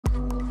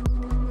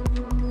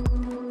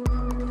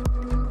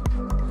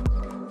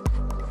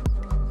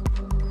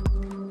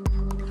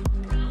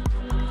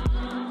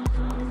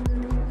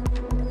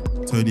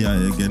Toney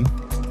at it again.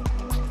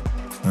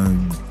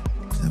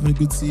 Having a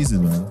good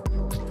season, man.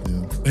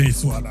 Yeah. They need to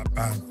sort out that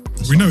ban.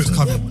 We know it's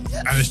coming,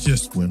 and it's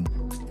just When?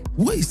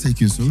 What is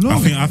taking so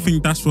long? I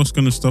think that's what's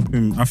going to stop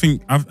him. I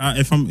think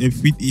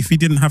if he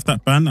didn't have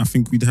that ban, I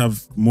think we'd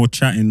have more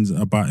chattings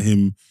about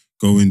him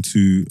going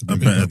to a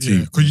better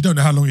team. because you don't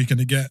know how long you're going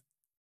to get.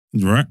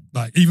 Right?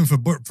 Like even for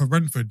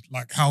Brentford,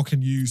 like how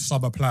can you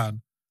summer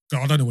plan?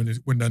 I don't know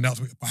when the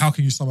announcement, but how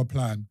can you summer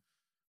plan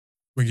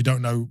when you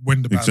don't know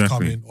when the ban's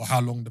coming or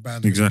how long the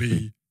ban's going to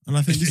be? And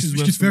I think this is it's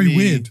where just for very me-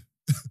 weird.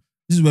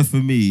 This is where for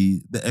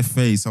me the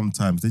FA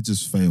sometimes they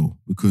just fail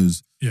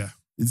because Yeah.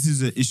 this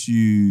is an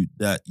issue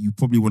that you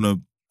probably want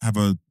to have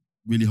a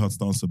really hard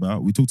stance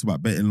about. We talked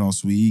about betting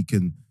last week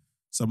and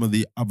some of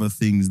the other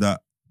things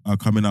that are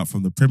coming out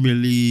from the Premier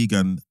League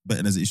and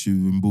betting as an issue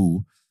in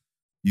ball.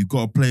 You've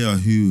got a player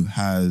who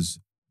has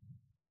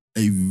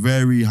a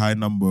very high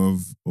number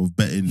of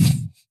betting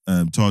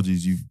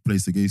charges you've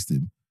placed against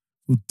him.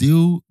 Well,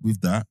 deal with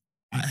that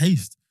at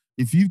haste.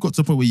 If you've got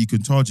to a point where you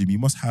can charge him, you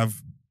must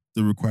have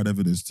the required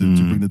evidence to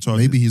bring the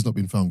charges. Maybe he's not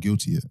been found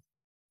guilty yet.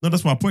 No,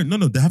 that's my point. No,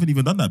 they haven't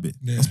even done that bit.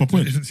 Yeah. That's my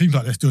point. It seems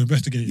like they're still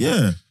investigating.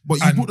 Yeah,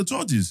 but you brought the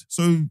charges,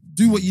 so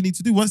do what you need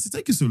to do. Why is it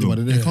taking so long?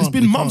 But they It's can't-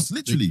 been they months, can't-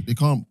 literally.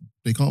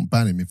 They can't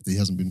ban him if he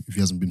hasn't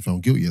been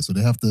found guilty yet. So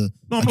they have to. No,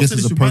 I'm I not guess saying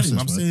it's it's a process.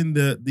 process. I'm right?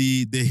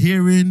 saying the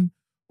hearing,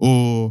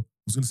 or I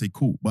was going to say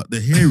court, but the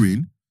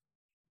hearing,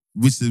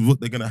 which is what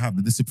they're going to have,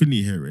 the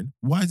disciplinary hearing.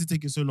 Why is it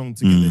taking so long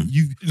to get there?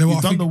 You've You know what, you've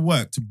I done think- the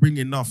work to bring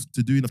enough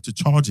to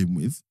charge him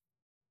with.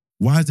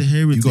 Why is the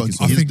hearing You got- taking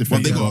so I long? think Well,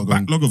 defense they got a gotta go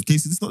and- backlog of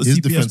cases. It's not the His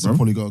CPS, defense bro. have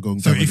probably got to go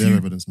and So gather if their you-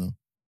 evidence now.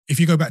 If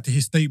you go back to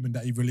his statement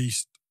that he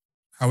released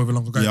however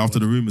long ago. Yeah, it after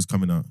was. the rumours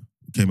came out.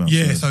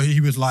 Yeah, so he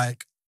was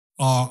like,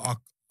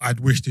 I'd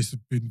wish this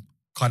had been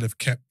kind of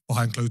kept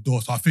behind closed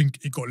doors. So I think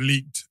it got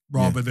leaked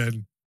rather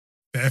than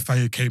the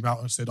FA came out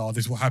and said,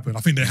 this is what happened.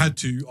 I think they had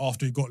to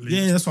after it got leaked.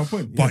 Yeah, that's my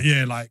point. But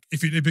yeah, like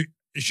if it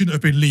shouldn't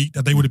have been leaked,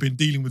 that they would have been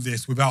dealing with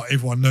this without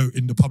everyone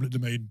in the public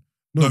domain.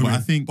 No, but knowing. I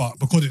think- but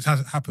because it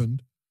hasn't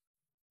happened,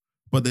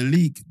 But the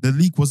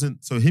leak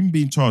wasn't, so him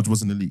being charged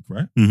wasn't a leak,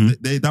 right?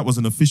 Mhm. That was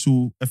an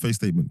official FA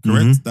statement,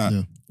 correct? That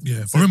Yeah. yeah.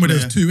 But So, remember, yeah.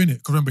 there's two in it.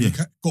 Because remember, Yeah.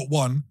 you got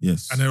one,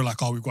 Yes. and they were like,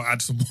 we've got to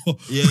add some more,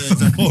 Yeah,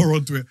 exactly. more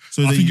onto it.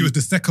 So I they- think it was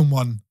the second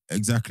one.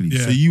 Exactly.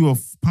 Yeah. So you were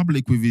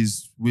public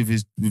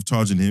with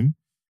charging him.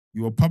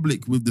 You were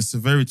public with the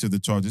severity of the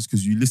charges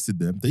because you listed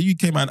them. Then you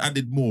came out and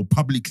added more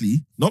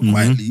publicly, not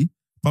quietly,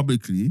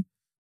 publicly.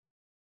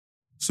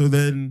 So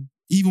then,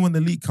 even when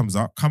the leak comes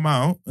out, come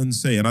out and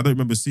say, and I don't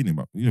remember seeing it,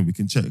 but we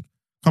can check.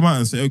 Come out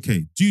and say,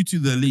 okay, due to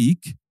the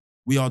leak,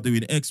 we are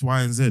doing X,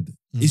 Y, and Z.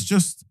 It's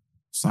just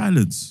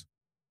silence.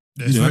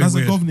 Yeah, it's And very as a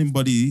weird. governing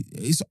body,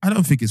 I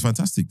don't think it's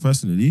fantastic,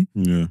 personally.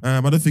 Yeah.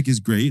 I don't think it's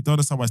great. Don't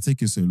understand why it's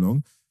taking so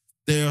long.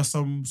 There are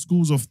some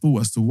schools of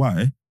thought as to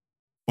why,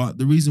 but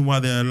the reason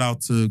why they're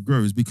allowed to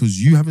grow is because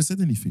you haven't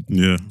said anything.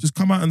 Yeah. Just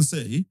come out and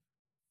say,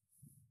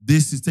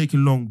 this is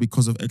taking long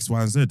because of X,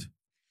 Y, and Z.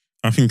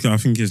 I think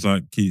it's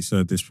like Keith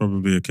said, it's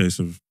probably a case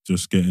of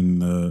just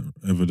getting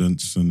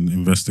evidence and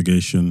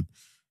investigation.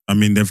 I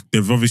mean,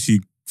 they've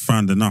obviously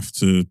found enough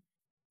to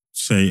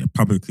say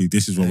publicly,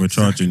 this is what we're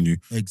charging you.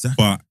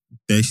 Exactly. But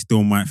they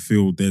still might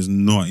feel there's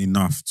not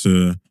enough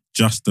to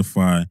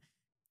justify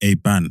a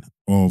ban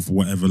of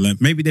whatever length.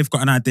 Maybe they've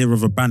got an idea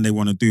of a ban they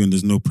want to do and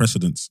there's no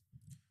precedence.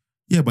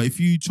 Yeah, but if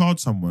you charge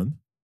someone,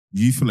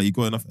 you feel like you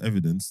got enough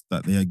evidence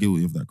that they are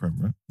guilty of that crime,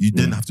 right? You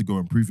then have to go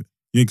and prove it.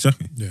 Yeah,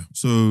 exactly. Yeah.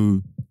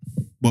 So,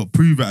 but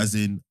prove it as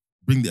in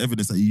bring the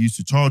evidence that you used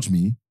to charge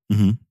me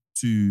Mhm.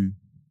 to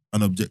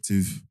an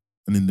objective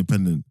and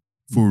independent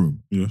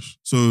forum. Yes.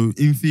 So,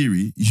 in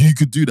theory, you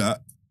could do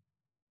that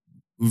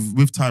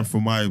with time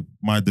for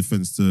my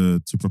defense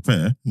to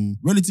prepare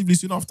relatively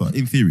soon after,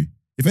 in theory.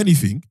 If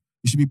anything,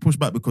 it should be pushed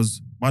back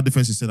because my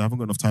defense has said I haven't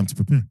got enough time to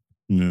prepare.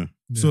 Yeah.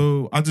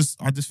 So I just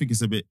think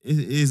it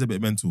is a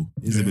bit mental.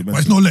 It's a bit mental. But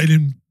it's not letting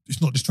him,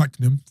 it's not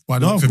distracting him by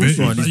the No, looks of of course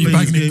it. not. It's He's like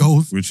playing he's his bagging game,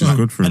 goals. which is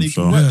good for And him. he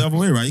can So work the other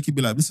way, right? He can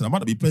be like, listen, I might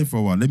not be playing for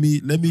a while. Let me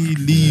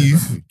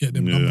leave Get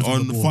them Yeah. numbers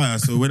on the board. fire.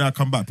 So when I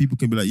come back, people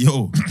can be like,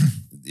 yo,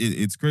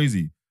 it's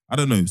crazy. I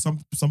don't know. Some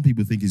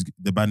people think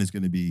the ban is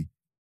going to be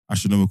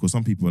astronomical.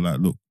 Some people are like,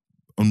 look,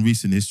 on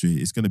recent history,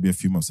 it's going to be a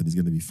few months and he's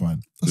going to be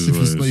fine. That's if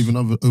it's not even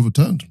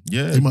overturned.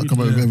 Yeah. They might come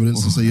out with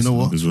evidence and say, you know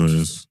what? is what it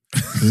is.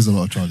 There's a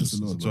lot of charges.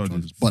 There's a lot of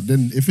charges. But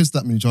then if it's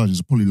that many charges,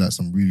 it's probably like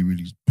some really,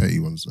 really petty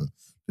ones that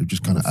they've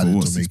just kind of For added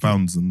what, to make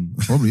 £6 and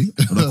it. Probably.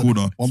 on a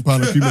corner.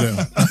 £1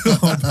 accumulator.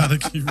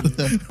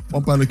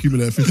 £1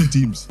 accumulator, 50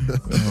 teams.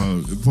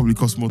 It probably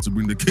costs more to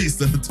bring the case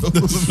than the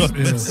total.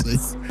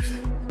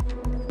 Yeah.